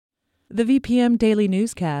The VPM Daily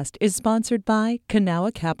Newscast is sponsored by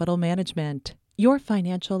Kanawha Capital Management. Your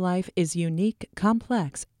financial life is unique,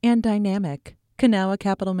 complex, and dynamic. Kanawha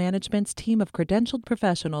Capital Management's team of credentialed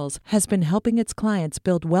professionals has been helping its clients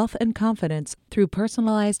build wealth and confidence through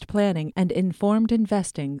personalized planning and informed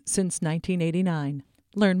investing since 1989.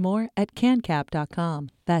 Learn more at cancap.com.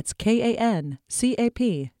 That's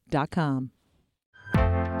KANCAP.com.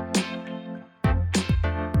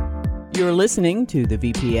 You're listening to the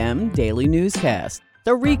VPM Daily Newscast,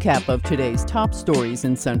 the recap of today's top stories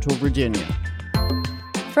in Central Virginia.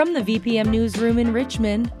 From the VPM Newsroom in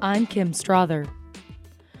Richmond, I'm Kim Strother.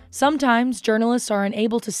 Sometimes journalists are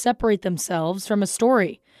unable to separate themselves from a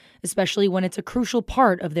story, especially when it's a crucial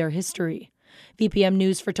part of their history. VPM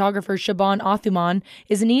News photographer Shaban Athuman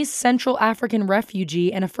is an East Central African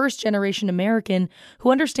refugee and a first-generation American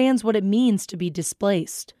who understands what it means to be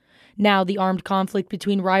displaced. Now, the armed conflict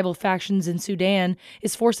between rival factions in Sudan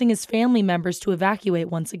is forcing his family members to evacuate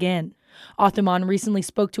once again. Athuman recently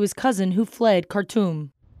spoke to his cousin who fled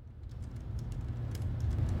Khartoum.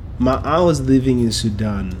 My aunt was living in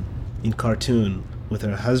Sudan, in Khartoum, with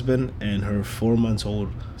her husband and her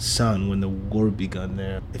 4-month-old son when the war began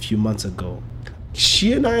there a few months ago.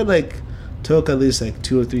 She and I talk at least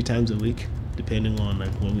 2 or 3 times a week, depending on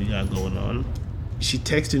what we got going on. She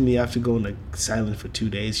texted me after going silent for 2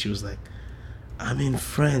 days. She was like, I'm in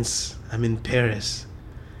France, I'm in Paris.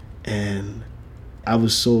 And I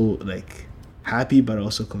was so happy but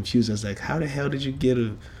also confused. I was like, how the hell did you get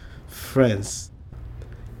to France?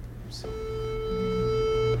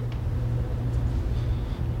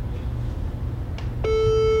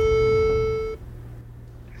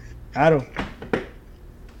 Hello.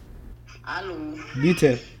 Hello.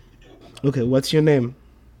 Dite. Okay, what's your name?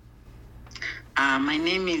 My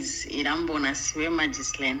name is Irambona Siwema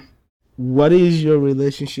Gislen. What is your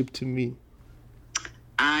relationship to me?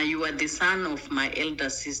 You are the son of my elder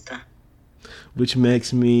sister. Which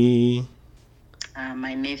makes me...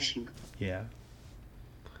 my nephew. Yeah.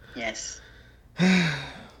 Yes.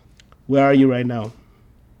 Where are you right now?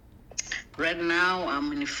 Right now,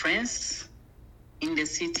 I'm in France, in the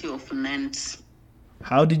city of Nantes.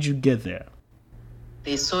 How did you get there?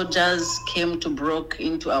 The soldiers came to break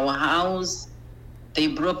into our house. They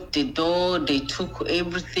broke the door, they took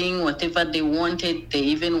everything, whatever they wanted. They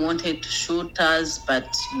even wanted to shoot us, but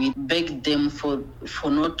we begged them for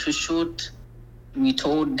not to shoot. We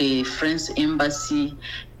told the French embassy,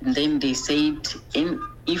 and then they said,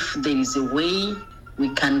 if there is a way we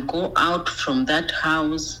can go out from that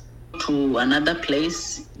house to another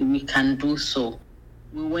place, we can do so.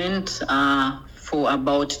 We went for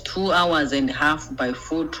about 2 hours and a half by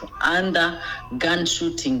foot under gun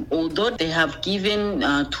shooting. Although they have given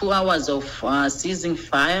 2 hours of ceasing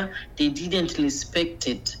fire, they didn't respect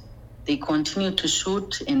it. They continued to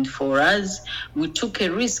shoot, and for us, we took a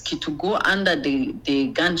risk to go under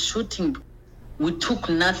the gun shooting. We took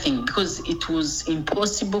nothing because it was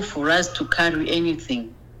impossible for us to carry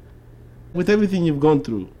anything. With everything you've gone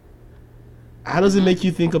through, how does it make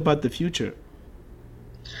you think about the future?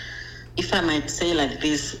 If I might say like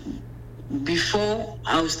this, before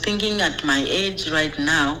I was thinking at my age right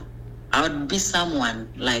now, I would be someone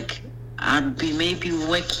I'd be maybe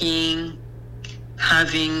working,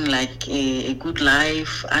 having a good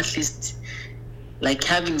life, at least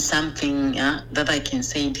having something that I can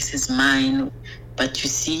say this is mine. But you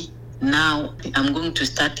see, now I'm going to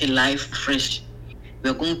start a life fresh.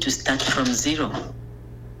 We're going to start from zero.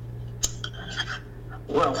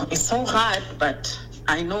 Well, it's so hard, but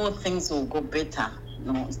I know things will go better.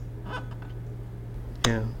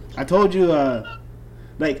 Yeah, I told you. I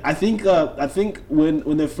think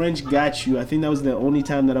when the French got you, I think that was the only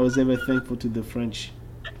time that I was ever thankful to the French.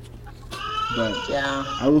 But yeah,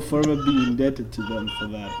 I will forever be indebted to them for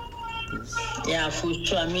that. Yeah, for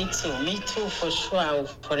sure. Me too. For sure, I will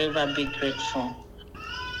forever be grateful.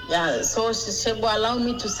 Yeah. So Shebo, allow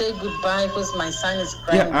me to say goodbye because my son is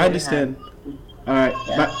crying. Yeah, I understand. All right.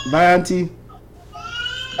 Yeah. Bye, Auntie.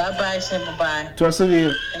 Bye, Shebo. Bye. Trust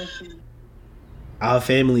you. Thank you. Our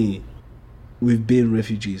family, we've been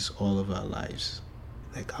refugees all of our lives.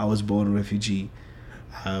 I was born a refugee.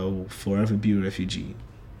 I'll forever be a refugee.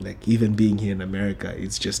 Even being here in America,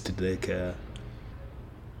 it's just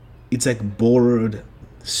it's borrowed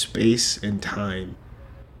space and time.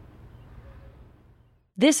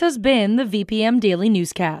 This has been the VPM Daily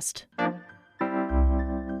Newscast.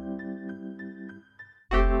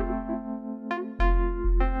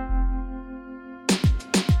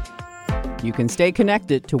 You can stay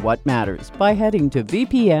connected to what matters by heading to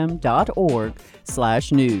vpm.org/news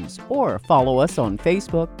or follow us on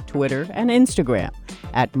Facebook, Twitter, and Instagram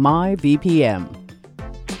at MyVPM.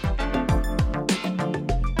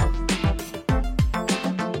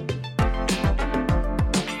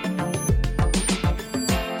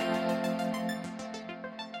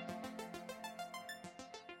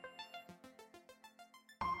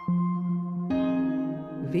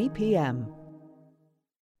 VPM.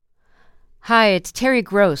 Hi, it's Terry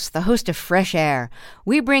Gross, the host of Fresh Air.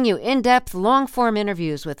 We bring you in-depth, long-form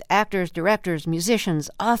interviews with actors, directors, musicians,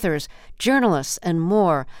 authors, journalists, and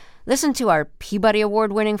more. Listen to our Peabody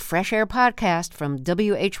Award-winning Fresh Air podcast from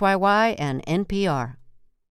WHYY and NPR.